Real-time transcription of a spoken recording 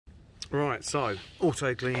Right, so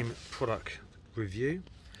autoglym product review.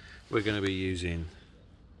 We're going to be using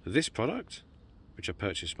this product, which I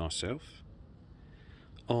purchased myself,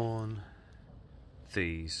 on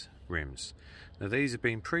these rims. Now these have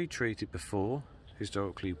been pre-treated before,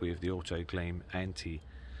 historically, with the autoglym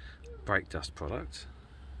anti-brake dust product.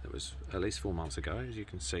 That was at least 4 months ago. As you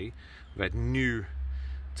can see, we've had new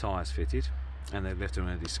tyres fitted and they've left them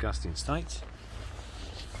in a disgusting state.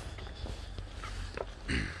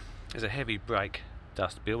 There's a heavy brake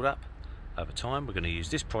dust build-up over time. We're going to use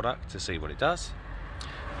this product to see what it does,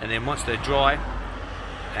 and then once they're dry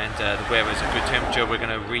and the weather is a good temperature, we're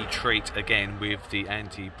going to retreat again with the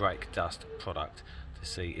anti-brake dust product to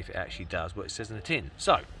see if it actually does what it says in the tin.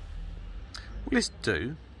 So let's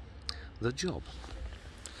do the job.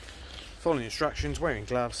 Following instructions, wearing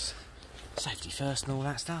gloves, safety first and all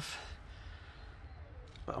that stuff,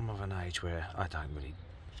 but I'm of an age where I don't really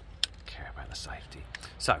care about the safety.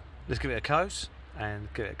 So let's give it a coat and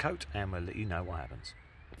we'll let you know what happens.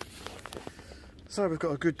 So we've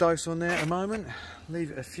got a good dose on there at the moment.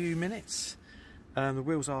 Leave it a few minutes. The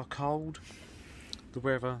wheels are cold. The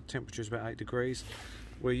weather temperature is about 8 degrees.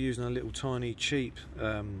 We're using a little tiny cheap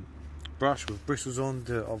brush with bristles on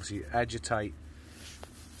to obviously agitate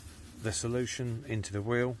the solution into the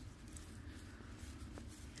wheel.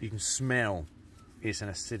 You can smell it's an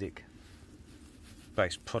acidic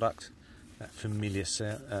based product, that familiar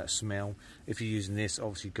smell. If you're using this,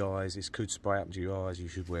 obviously guys, this could spray up into your eyes. You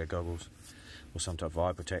should wear goggles or some type of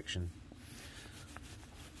eye protection,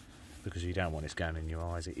 because you don't want this going in your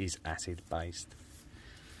eyes. It is acid based.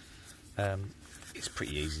 It's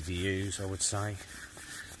pretty easy to use, I would say.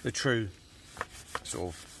 The true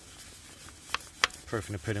sort of proof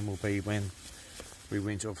in the pudding will be when we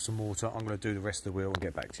rinse it off some water. I'm going to do the rest of the wheel and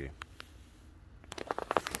get back to you.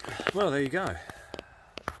 Well, there you go.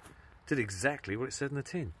 Did exactly what it said in the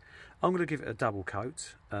tin. I'm going to give it a double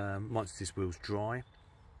coat once this wheel's dry.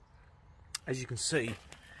 As you can see,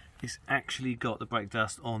 it's actually got the brake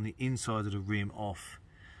dust on the inside of the rim off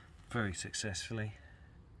very successfully.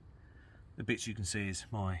 The bits you can see is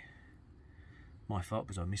my fault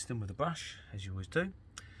because I missed them with the brush, as you always do.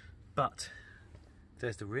 But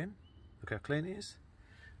there's the rim. Look how clean it is.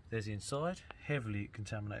 There's the inside, heavily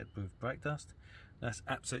contaminated with brake dust. That's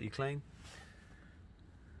absolutely clean.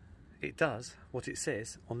 It does what it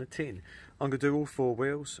says on the tin. I'm going to do all 4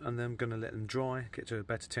 wheels and then I'm going to let them dry, get to a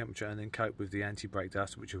better temperature, and then coat with the anti-brake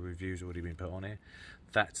dust, which a review's already been put on here.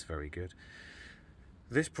 That's very good.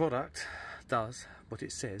 This product does what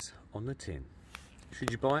it says on the tin.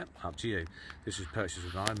 Should you buy it? Up to you. This was purchased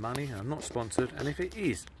with my own money. I'm not sponsored, and if it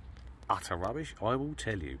is utter rubbish, I will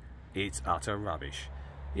tell you it's utter rubbish.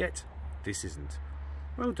 Yet this isn't.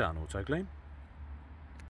 Well done, autoglym.